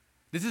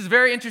 This is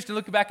very interesting.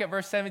 Look back at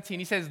verse 17.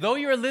 He says, "Though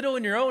you are little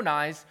in your own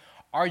eyes,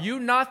 are you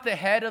not the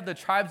head of the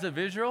tribes of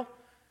Israel?"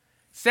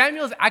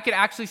 I could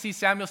actually see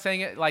Samuel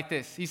saying it like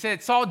this. He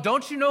said, "Saul,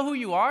 don't you know who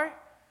you are?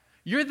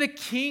 You're the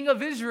king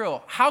of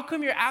Israel. How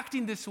come you're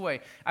acting this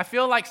way?" I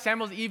feel like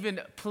Samuel's even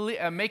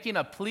making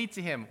a plea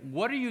to him.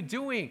 What are you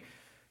doing?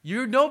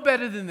 You're no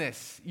better than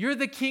this. You're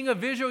the king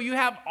of Israel. You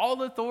have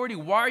all authority.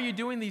 Why are you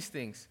doing these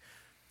things?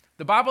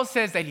 The Bible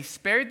says that he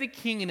spared the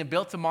king and he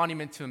built a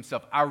monument to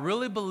himself. I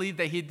really believe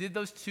that he did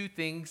those two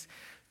things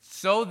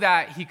so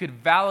that he could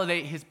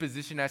validate his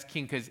position as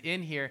king, because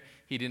in here,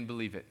 he didn't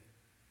believe it.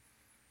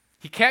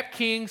 He kept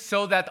king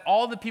so that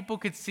all the people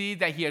could see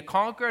that he had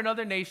conquered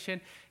another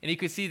nation, and he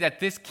could see that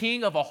this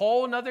king of a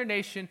whole another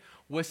nation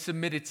was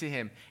submitted to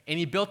him. And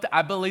he built,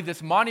 I believe,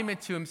 this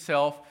monument to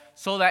himself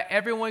so that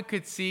everyone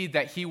could see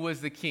that he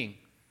was the king,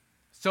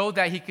 so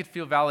that he could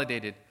feel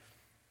validated.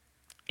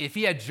 If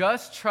he had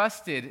just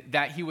trusted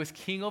that he was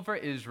king over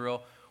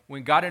Israel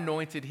when God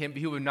anointed him,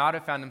 he would not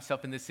have found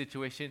himself in the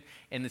situation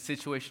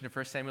of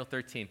 1 Samuel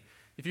 13.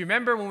 If you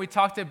remember when we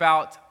talked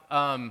about,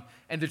 and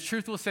the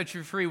truth will set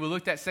you free, we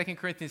looked at 2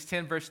 Corinthians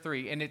 10, verse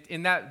 3. And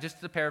in that, just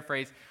to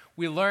paraphrase,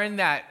 we learned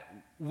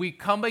that we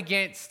come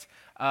against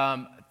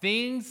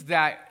things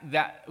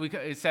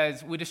it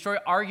says, we destroy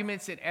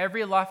arguments and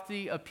every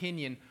lofty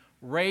opinion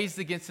raised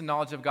against the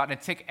knowledge of God, and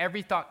take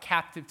every thought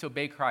captive to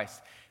obey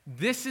Christ.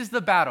 This is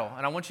the battle,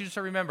 and I want you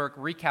to remember,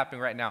 recapping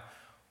right now.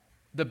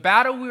 The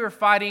battle we were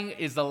fighting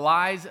is the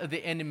lies of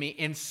the enemy.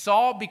 And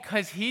Saul,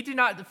 because he did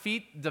not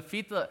defeat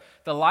the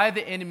lie of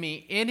the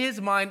enemy in his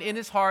mind, in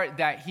his heart,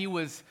 that he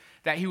was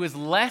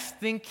less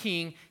than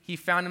king, he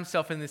found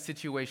himself in this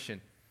situation.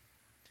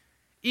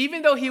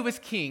 Even though he was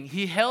king,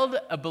 he held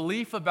a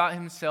belief about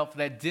himself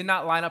that did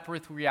not line up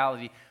with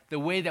reality, the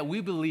way that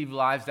we believe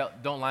lives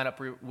that don't line up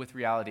with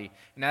reality.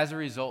 And as a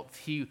result,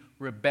 he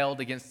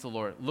rebelled against the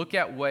Lord. Look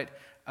at what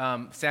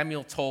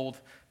Samuel told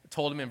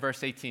him in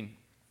verse 18.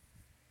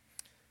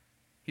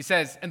 He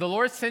says, "And the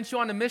Lord sent you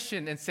on a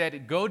mission and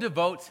said, go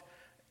devote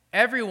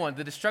everyone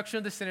the destruction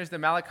of the sinners, the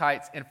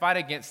Amalekites, and fight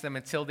against them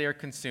until they are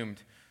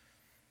consumed."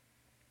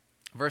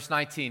 Verse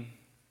 19.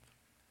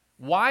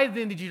 "Why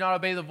then did you not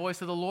obey the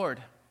voice of the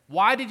Lord?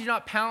 Why did you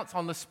pounce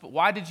on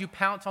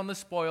the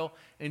spoil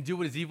and do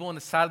what is evil in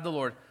the sight of the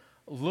Lord?"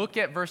 Look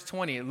at verse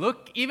 20.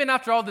 Even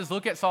after all this,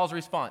 look at Saul's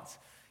response.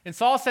 "And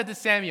Saul said to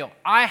Samuel,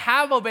 I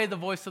have obeyed the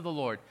voice of the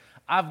Lord.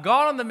 I've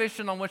gone on the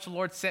mission on which the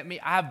Lord sent me.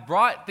 I have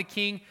brought the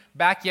king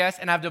back, yes,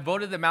 and I've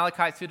devoted the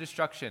Amalekites to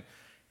destruction."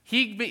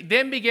 He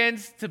then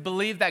begins to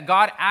believe that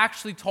God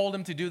actually told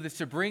him to do this,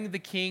 to bring the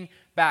king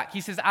back.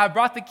 He says, "I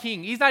brought the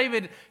king." He's not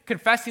even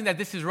confessing that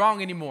this is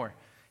wrong anymore.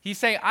 He's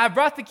saying, "I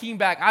brought the king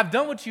back. I've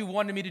done what you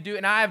wanted me to do,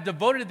 and I have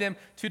devoted them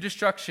to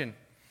destruction."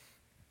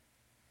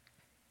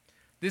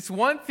 This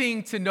one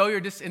thing to know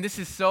and this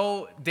is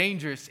so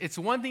dangerous. It's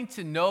one thing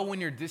to know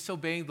when you're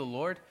disobeying the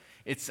Lord.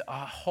 It's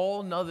a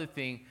whole nother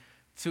thing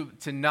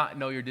to not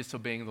know you're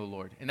disobeying the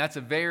Lord. And that's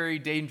a very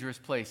dangerous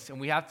place. And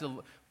we have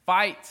to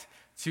fight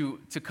to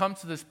come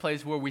to this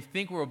place where we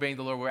think we're obeying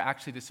the Lord, we're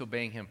actually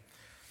disobeying him.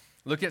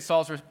 Look at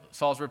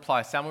Saul's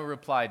reply. Samuel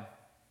replied,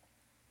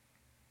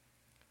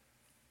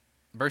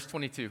 verse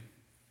 22.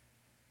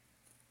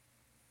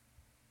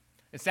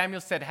 "And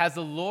Samuel said, has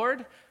the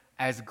Lord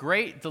as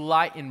great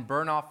delight in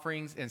burnt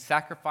offerings and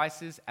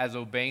sacrifices as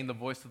obeying the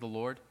voice of the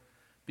Lord?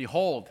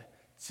 Behold,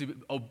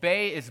 to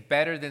obey is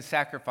better than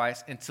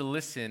sacrifice, and to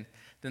listen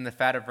than the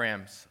fat of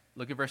rams."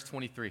 Look at verse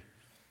 23.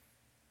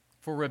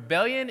 "For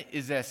rebellion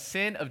is a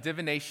sin of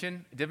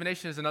divination."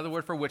 Divination is another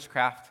word for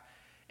witchcraft.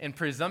 "And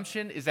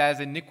presumption is as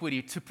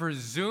iniquity." To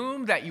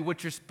presume that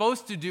what you're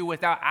supposed to do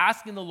without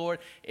asking the Lord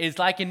is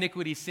like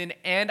iniquity, sin,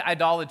 and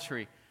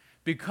idolatry.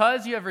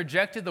 "Because you have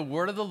rejected the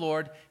word of the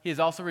Lord, he has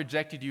also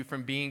rejected you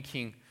from being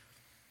king."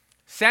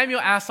 Samuel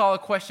asked Saul a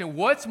question: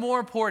 what's more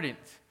important,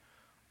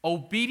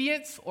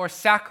 obedience or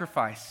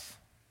sacrifice?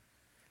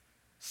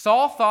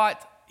 Saul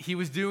thought he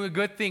was doing a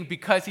good thing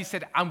because he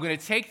said, "I'm going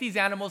to take these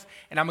animals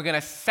and I'm going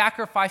to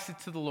sacrifice it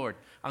to the Lord.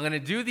 I'm going to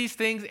do these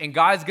things and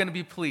God's going to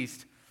be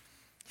pleased."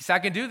 He said, "I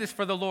can do this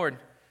for the Lord."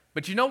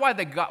 But you know why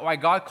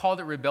God called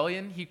it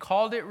rebellion? He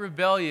called it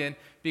rebellion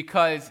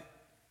because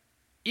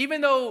even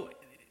though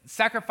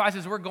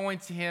sacrifices were going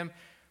to him,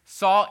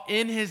 Saul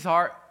in his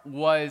heart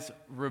was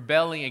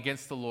rebelling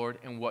against the Lord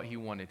and what he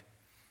wanted.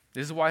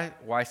 This is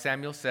why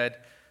Samuel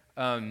said,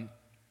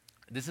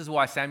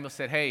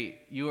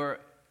 "Hey,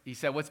 he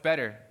said, what's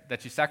better,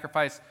 that you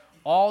sacrifice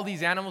all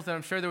these animals?" And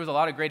I'm sure there was a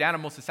lot of great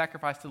animals to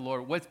sacrifice to the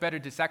Lord. What's better,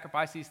 to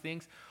sacrifice these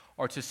things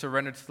or to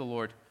surrender to the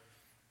Lord?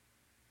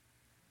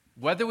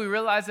 Whether we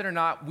realize it or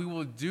not, we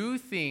will do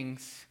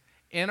things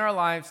in our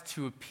lives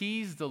to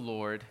appease the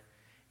Lord,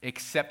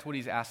 except what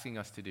he's asking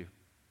us to do.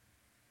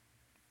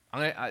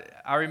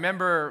 I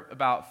remember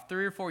about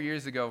 3 or 4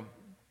 years ago,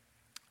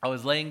 I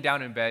was laying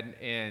down in bed,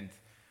 and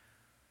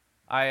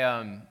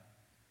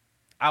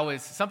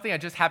something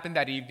had just happened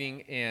that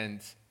evening,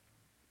 and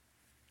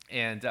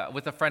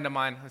with a friend of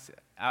mine.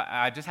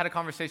 I just had a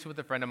conversation with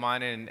a friend of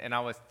mine, and I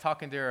was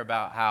talking to her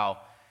about how,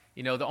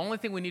 the only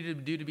thing we need to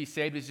do to be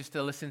saved is just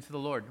to listen to the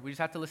Lord. We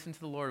just have to listen to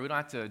the Lord. We don't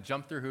have to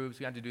jump through hoops.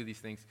 We have to do these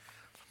things.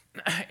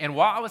 And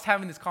while I was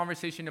having this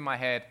conversation in my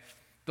head,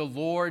 the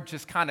Lord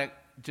just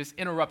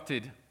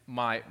interrupted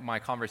my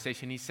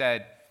conversation. He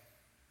said,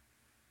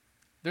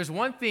 "There's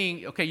one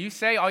thing, okay, you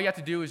say all you have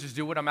to do is just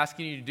do what I'm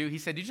asking you to do." He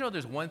said, "Did you know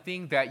there's one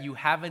thing that you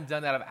haven't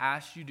done that I've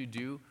asked you to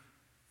do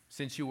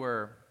since you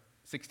were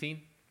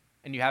 16?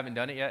 And you haven't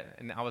done it yet?"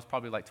 And I was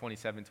probably like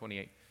 27,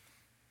 28.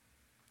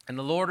 And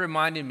the Lord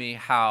reminded me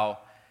how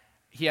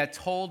he had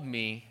told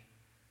me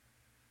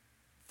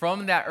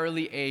from that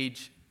early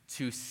age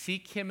to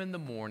seek him in the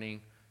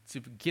morning, to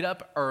get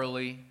up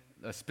early,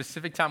 a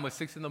specific time was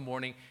 6 in the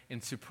morning,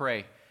 and to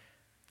pray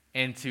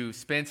and to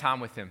spend time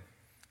with him.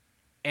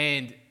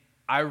 And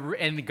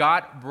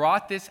God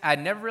brought this. I had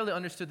never really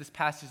understood this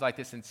passage like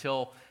this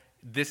until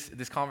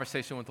this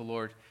conversation with the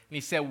Lord. And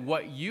he said,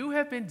 what you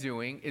have been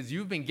doing is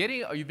you've been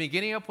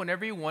getting up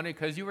whenever you wanted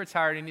because you were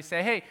tired, and you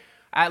say, "Hey,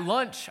 at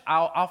lunch,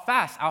 I'll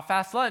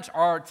fast lunch,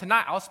 or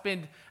tonight I'll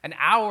spend an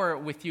hour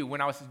with you. When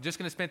I was just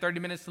going to spend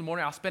 30 minutes in the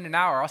morning, I'll spend an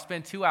hour, I'll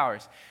spend 2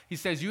 hours." He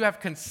says, "You have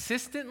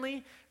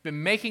consistently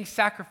been making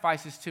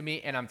sacrifices to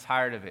me, and I'm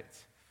tired of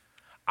it.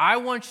 I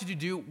want you to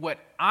do what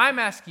I'm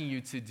asking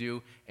you to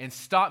do and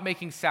stop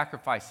making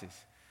sacrifices."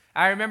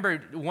 I remember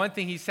one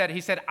thing he said,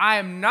 "I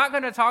am not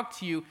going to talk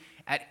to you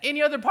at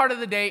any other part of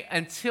the day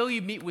until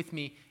you meet with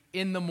me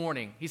in the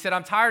morning. He said,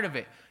 I'm tired of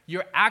it.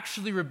 You're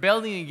actually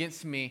rebelling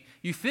against me.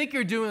 You think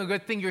you're doing a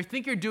good thing. You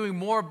think you're doing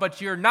more,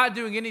 but you're not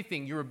doing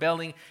anything. You're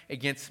rebelling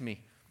against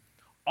me.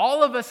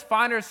 All of us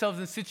find ourselves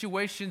in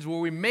situations where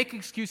we make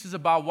excuses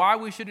about why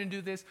we shouldn't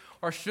do this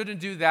or shouldn't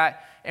do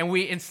that, and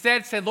we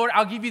instead say, Lord,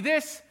 I'll give you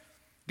this.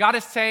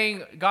 To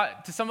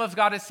some of us,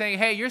 God is saying,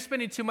 hey, you're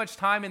spending too much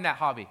time in that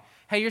hobby.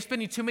 Hey, you're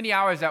spending too many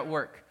hours at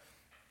work.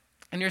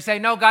 And you're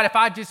saying, no, God, if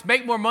I just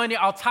make more money,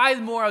 I'll tithe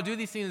more, I'll do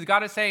these things.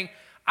 God is saying,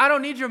 I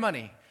don't need your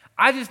money.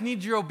 I just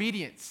need your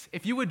obedience.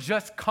 If you would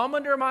just come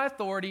under my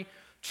authority,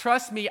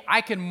 trust me,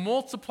 I can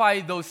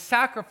multiply those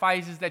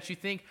sacrifices that you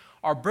think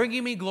are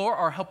bringing me glory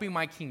or helping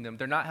my kingdom.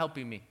 They're not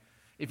helping me.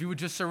 If you would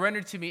just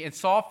surrender to me. And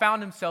Saul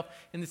found himself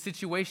in the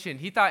situation.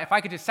 He thought, if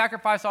I could just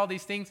sacrifice all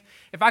these things,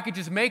 if I could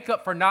just make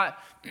up for not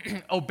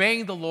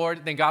obeying the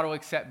Lord, then God will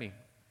accept me.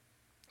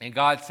 And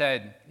God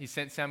said, he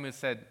sent Samuel,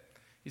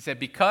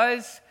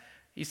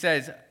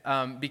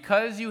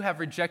 because you have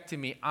rejected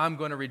me, I'm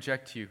going to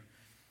reject you.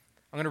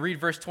 I'm going to read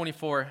verse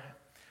 25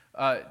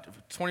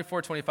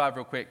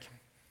 real quick.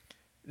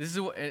 This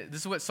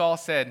is what Saul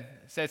said.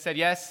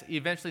 Yes, he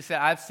eventually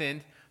said, I've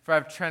sinned, for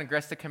I've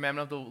transgressed the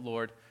commandment of the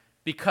Lord,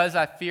 because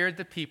I feared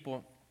the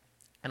people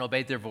and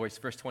obeyed their voice.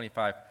 Verse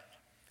 25.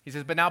 He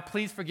says, but now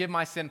please forgive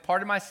my sin,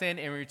 pardon my sin,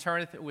 and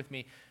return it with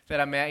me, that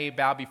I may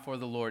bow before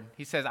the Lord.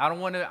 He says, I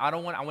want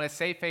to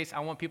save face. I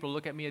want people to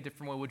look at me a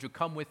different way. Would you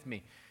come with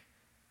me?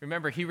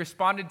 Remember, he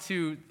responded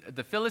to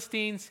the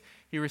Philistines.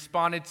 He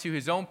responded to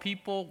his own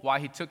people while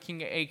he took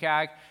King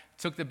Agag,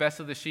 took the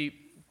best of the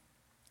sheep.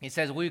 He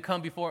says, will you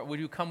come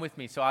with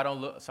me so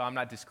I'm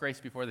not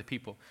disgraced before the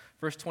people?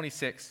 Verse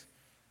 26,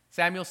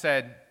 Samuel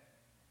said,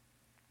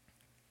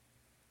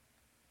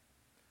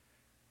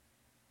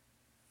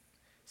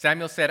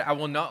 I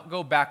will not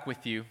go back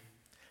with you.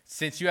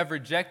 Since you have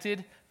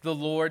rejected the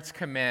Lord's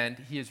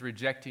command, he is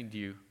rejecting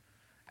you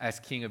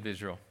as king of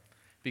Israel.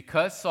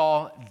 Because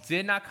Saul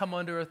did not come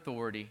under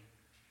authority,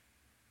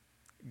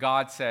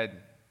 God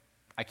said,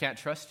 I can't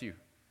trust you.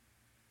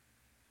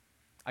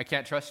 I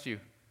can't trust you.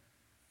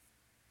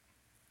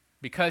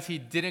 Because he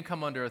didn't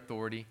come under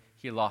authority,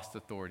 he lost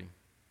authority.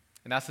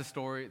 And that's the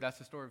story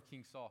of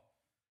King Saul.